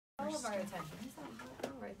all of our attention.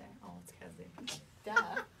 Right there. Oh, it's Kesley. Duh.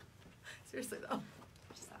 Seriously though.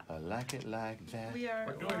 I like it like that. We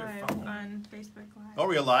are live on Facebook Live. Oh, are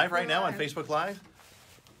we live right now on Facebook Live?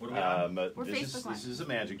 What do we have? We're Facebook Live. This is a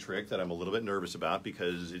magic trick that I'm a little bit nervous about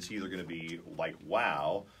because it's either going to be like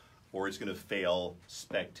wow, or it's going to fail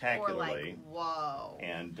spectacularly. Or like whoa.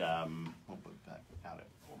 And we'll put it back out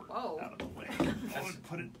of the way.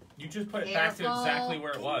 Put it. You just put it back to exactly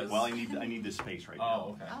where it was. Well, I need this space right now.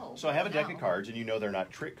 Oh, okay. Oh, So I have a deck of cards, and you know they're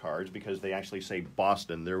not trick cards because they actually say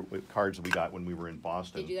Boston. They're cards that we got when we were in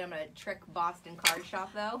Boston. Did you get them at a Trick Boston card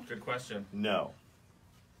shop though? Good question. No.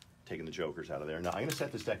 Taking the jokers out of there. Now I'm going to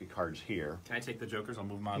set this deck of cards here. Can I take the jokers? I'll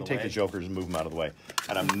move them out You of the way. take the jokers and move them out of the way.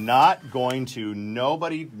 And I'm not going to,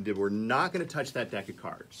 we're not going to touch that deck of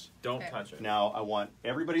cards. Don't touch it. Now, I want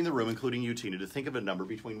everybody in the room, including you, Tina, to think of a number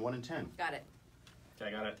between 1 and 10. Got it. Okay,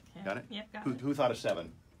 I got it. Yeah. Got it? Yep, got Who, it. who thought of 7?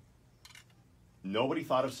 Nobody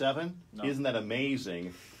thought of 7? No. Isn't that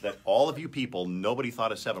amazing that all of you people, nobody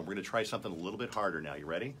thought of 7? We're going to try something a little bit harder now. You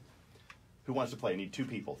ready? Who wants to play? I need 2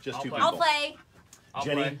 people. Just I'll 2 play. people. I'll play. I'll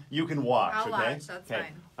Jenny, play. you can watch, I'll okay? watch, that's okay.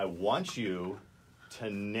 fine. I want you to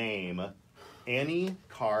name any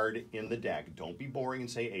card in the deck. Don't be boring and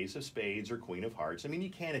say Ace of Spades or Queen of Hearts. I mean, you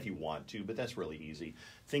can if you want to, but that's really easy.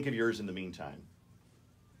 Think of yours in the meantime.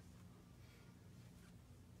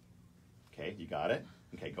 Okay, you got it?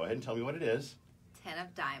 Okay, go ahead and tell me what it is. 10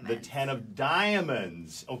 of diamonds. The 10 of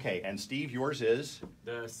diamonds. Okay, and Steve, yours is?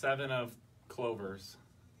 The 7 of clovers.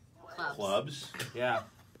 Clubs. Yeah,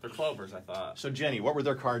 they're clovers, I thought. So, Jenny, what were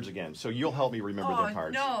their cards again? So you'll help me remember their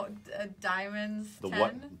cards. No, diamonds. The 10.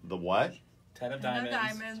 what? The what? 10 of 10 diamonds. of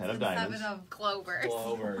diamonds. 10 of and diamonds. 7 of Clovers.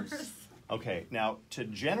 Clovers. Okay, now to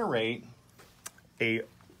generate a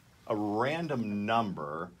random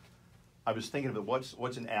number, I was thinking of it,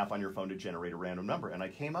 what's an app on your phone to generate a random number, and I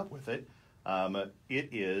came up with it. It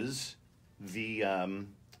is the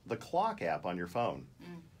clock app on your phone.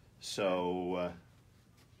 So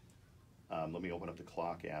let me open up the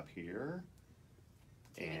clock app here.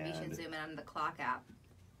 Maybe we should zoom in on the clock app.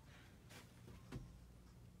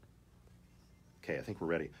 Okay, I think we're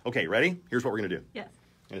ready. Okay, ready? Here's what we're going to do. Yes.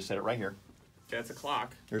 I'm going to set it right here. Okay, it's a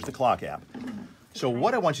clock. Here's the clock app. So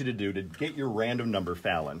what I want you to do to get your random number,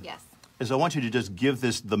 Fallon, Yes. is I want you to just give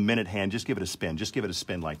this the minute hand. Just give it a spin. Just give it a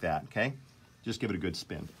spin like that, okay? Just give it a good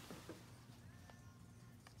spin.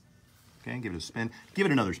 Okay, give it a spin. Give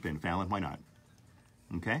it another spin, Fallon. Why not?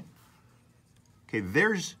 Okay? Okay,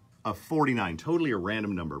 there's a 49. Totally a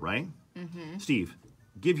random number, right? Mm-hmm. Steve,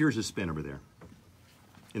 give yours a spin over there.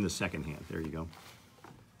 In the second hand. There you go.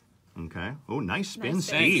 Okay. Oh, nice spin, Nice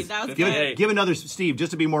spin, Steve. Steve. That was good. Give another, Steve,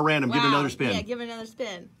 just to be more random, give it another spin. Yeah, give it another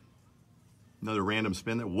spin. Another random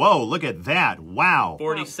spin there. Whoa, look at that. Wow.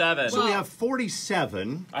 47. So we have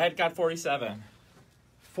 47, I had got 47.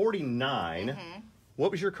 49. Mm-hmm. What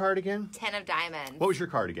was your card again? 10 of diamonds. What was your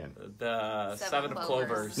card again? The 7 of clovers.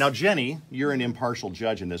 clovers. Now, Jenny, you're an impartial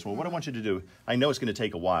judge in this one. What I want you to do, I know it's going to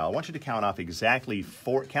take a while. I want you to count off exactly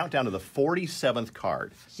count down to the 47th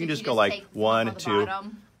card. You can just go like take 1, 2.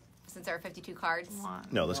 Bottom, since there are 52 cards.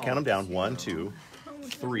 No, let's count them down. 1, 2,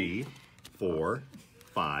 3, 4,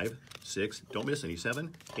 5, 6. Don't miss any.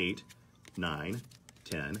 7, 8, 9,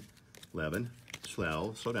 10, 11,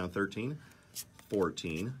 12. Slow down. 13,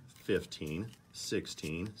 14, 15,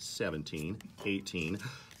 16, 17, 18,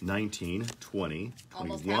 19, 20,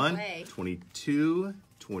 Almost 21, halfway. 22,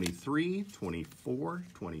 23, 24,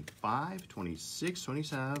 25, 26,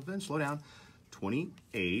 27. Slow down.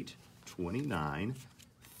 28, 29,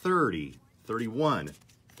 30, 31,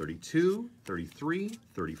 32, 33,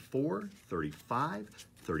 34, 35,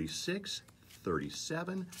 36,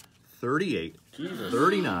 37, 38,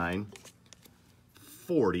 39,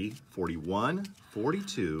 40, 41,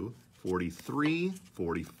 42, 43,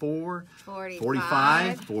 44,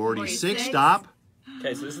 45, 46. Stop.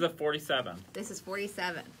 Okay, so this is the 47. This is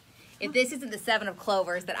 47. If this isn't the 7 of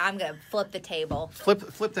clovers, then I'm going to flip the table.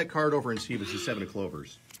 Flip that card over and see if it's the 7 of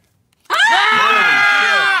clovers.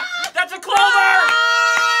 That's a clover!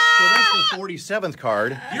 So that's the 47th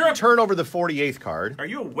card. Turn over the 48th card. Are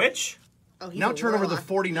you a witch? Oh, he's Now a turn over the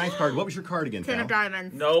warlock. 49th card. What was your card again, 10 Cal? of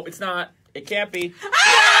diamonds. No, it's not. It can't be.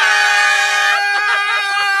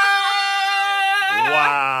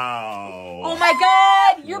 Wow. Oh my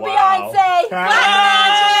God! You're Wow. Beyonce!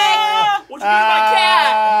 Ah. What'd you do to my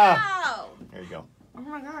cat? Wow! There you go. Oh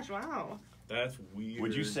my gosh, wow. That's weird.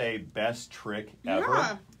 Would you say best trick ever?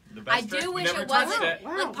 Yeah. The best I trick? do You wish never it touched wasn't. it.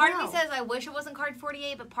 Wow, Like part of wow. me says I wish it wasn't card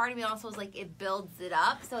 48, but part of me also was like it builds it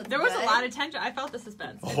up. So it's There was good. a lot of tension. I felt the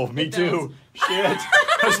suspense. Oh, me It builds. too. Shit.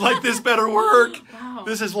 I was like, this better work. Wow.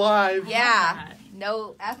 This is live. Yeah.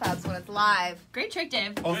 no F-ups when it's live. Great trick,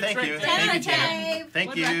 Dave. Oh, Good thank trick, you. Dave. Thank you, 10 out of Tina. 10. Thank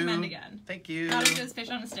Would you. recommend again. Thank you. Not as good as fish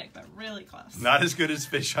on a stick, but really close. Not as good as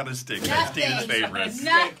fish on a stick. That's Nothing. Tina's favorite.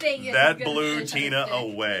 Nothing is That as good as blew fish on a Tina stick.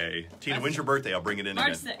 away. Tina, when's your birthday? I'll bring it in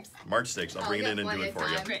March again. 6th. March 6th. I'll Oh, bring you it in got and do plenty it of for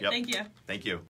you. time. Great, Yep. thank you. Thank you.